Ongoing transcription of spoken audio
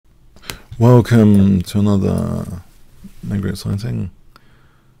Welcome to another mega exciting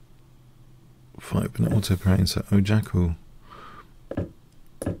 5-minute auto parade. So Ojaku.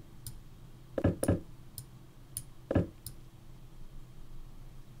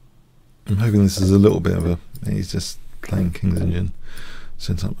 I'm hoping this is a little bit of a, he's just playing King's Engine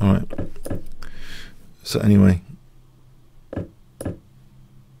setup. Alright. So anyway.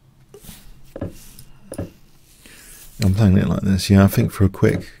 I'm playing it like this. Yeah, I think for a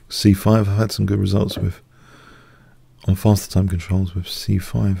quick C5 I've had some good results with on faster time controls with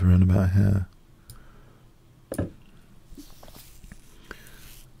C5 around about here.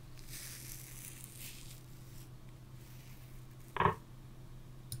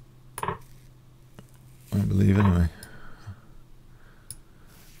 I believe anyway.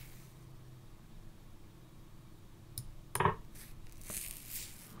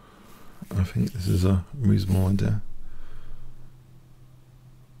 I think this is a reasonable idea.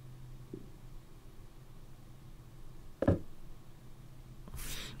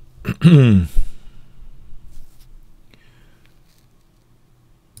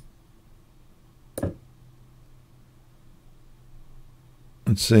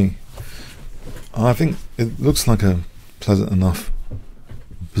 Let's see. I think it looks like a pleasant enough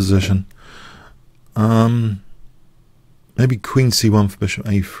position. Maybe Queen C1 for Bishop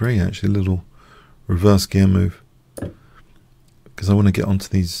A3, actually, a little reverse gear move. Because I want to get onto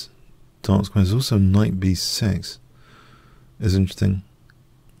these dark squares. Also, Knight B6 is interesting.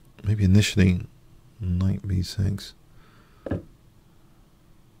 Maybe initially Knight B6.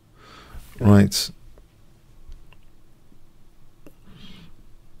 Right.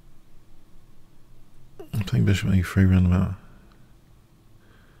 I'm playing Bishop A3 round about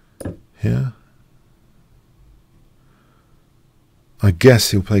here. I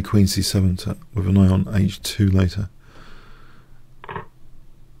guess he'll play Queen C7 with an eye on H2 later.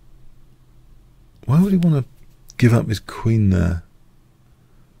 Why would he want to give up his queen there?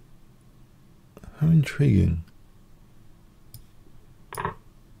 How intriguing.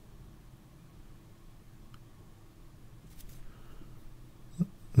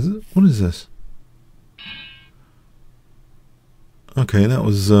 What is this? Okay, that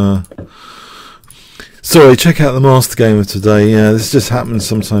was sorry, check out the master game of today. Yeah, this just happens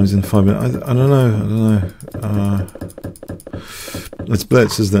sometimes in 5 minutes. I don't know. It's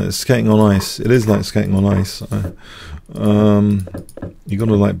Blitz, isn't it? It's skating on ice. It is like skating on ice. You got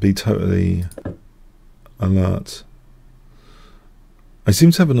to like be totally alert. I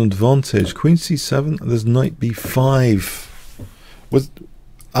seem to have an advantage. Queen C7. There's Knight B5.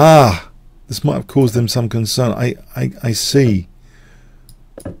 This might have caused them some concern. I see.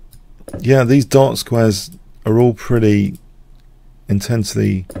 Yeah, these dark squares are all pretty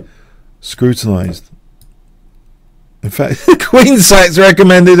intensely scrutinized. In fact, Queen sack's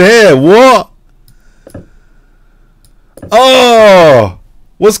recommended here. What? Oh!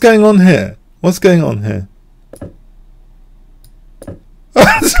 What's going on here? What's going on here?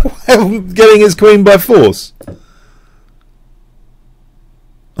 Getting his queen by force.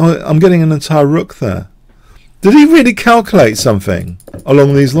 Oh, I'm getting an entire rook there. Did he really calculate something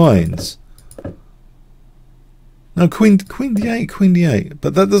along these lines? No, Queen D8,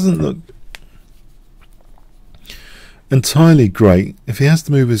 but that doesn't look entirely great. If he has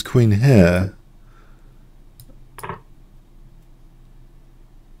to move his queen here,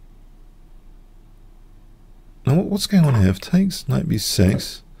 now what's going on here? If takes Knight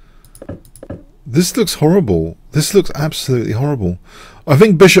B6, this looks horrible. This looks absolutely horrible. I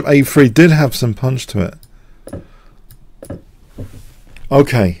think Bishop A3 did have some punch to it.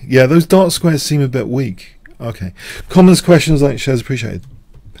 Okay, yeah, those dark squares seem a bit weak. Okay, comments, questions, like, shares appreciated.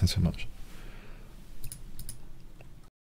 Thanks so much.